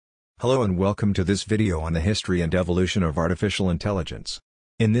Hello and welcome to this video on the history and evolution of artificial intelligence.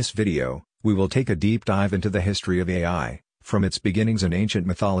 In this video, we will take a deep dive into the history of AI, from its beginnings in ancient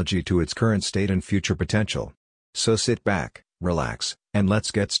mythology to its current state and future potential. So sit back, relax, and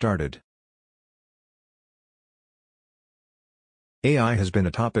let's get started. AI has been a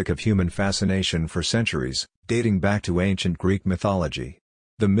topic of human fascination for centuries, dating back to ancient Greek mythology.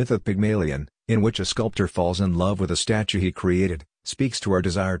 The myth of Pygmalion, in which a sculptor falls in love with a statue he created, speaks to our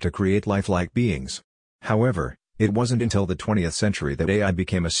desire to create lifelike beings. However, it wasn't until the 20th century that AI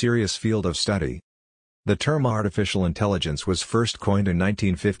became a serious field of study. The term artificial intelligence was first coined in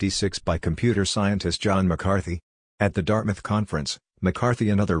 1956 by computer scientist John McCarthy. At the Dartmouth conference, McCarthy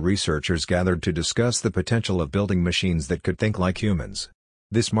and other researchers gathered to discuss the potential of building machines that could think like humans.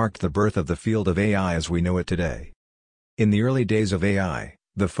 This marked the birth of the field of AI as we know it today. In the early days of AI,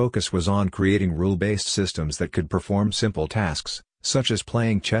 the focus was on creating rule-based systems that could perform simple tasks, such as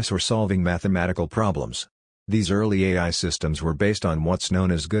playing chess or solving mathematical problems. These early AI systems were based on what's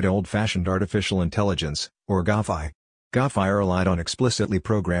known as good old-fashioned artificial intelligence, or GAFI. GAFI relied on explicitly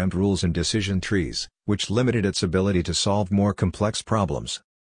programmed rules and decision trees, which limited its ability to solve more complex problems.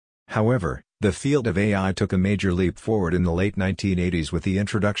 However, the field of AI took a major leap forward in the late 1980s with the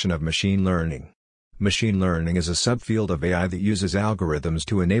introduction of machine learning. Machine learning is a subfield of AI that uses algorithms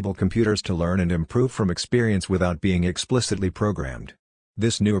to enable computers to learn and improve from experience without being explicitly programmed.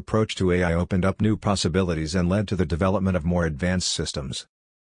 This new approach to AI opened up new possibilities and led to the development of more advanced systems.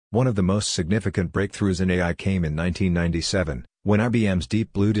 One of the most significant breakthroughs in AI came in 1997, when IBM's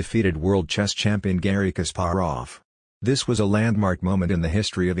Deep Blue defeated world chess champion Garry Kasparov. This was a landmark moment in the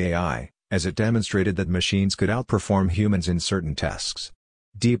history of AI, as it demonstrated that machines could outperform humans in certain tasks.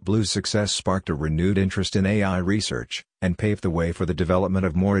 Deep Blue's success sparked a renewed interest in AI research, and paved the way for the development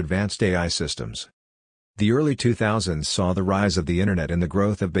of more advanced AI systems. The early 2000s saw the rise of the internet and the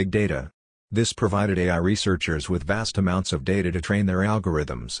growth of big data. This provided AI researchers with vast amounts of data to train their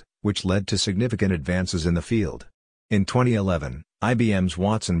algorithms, which led to significant advances in the field. In 2011, IBM's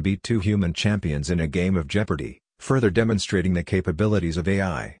Watson beat two human champions in a game of Jeopardy, further demonstrating the capabilities of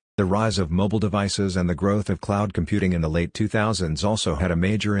AI. The rise of mobile devices and the growth of cloud computing in the late 2000s also had a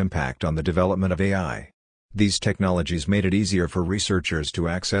major impact on the development of AI. These technologies made it easier for researchers to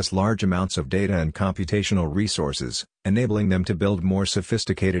access large amounts of data and computational resources, enabling them to build more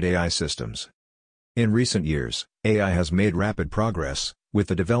sophisticated AI systems. In recent years, AI has made rapid progress, with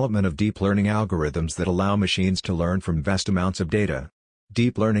the development of deep learning algorithms that allow machines to learn from vast amounts of data.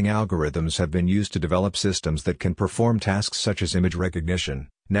 Deep learning algorithms have been used to develop systems that can perform tasks such as image recognition,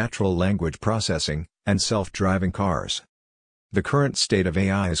 natural language processing, and self-driving cars. The current state of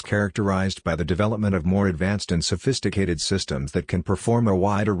AI is characterized by the development of more advanced and sophisticated systems that can perform a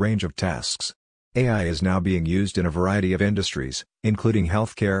wider range of tasks. AI is now being used in a variety of industries, including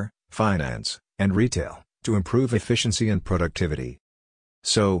healthcare, finance, and retail, to improve efficiency and productivity.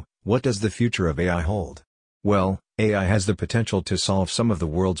 So, what does the future of AI hold? Well, AI has the potential to solve some of the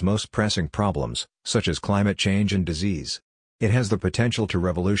world's most pressing problems, such as climate change and disease. It has the potential to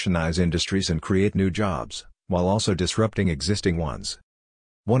revolutionize industries and create new jobs, while also disrupting existing ones.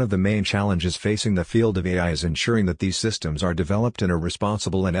 One of the main challenges facing the field of AI is ensuring that these systems are developed in a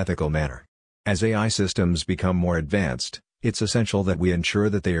responsible and ethical manner. As AI systems become more advanced, it's essential that we ensure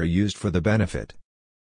that they are used for the benefit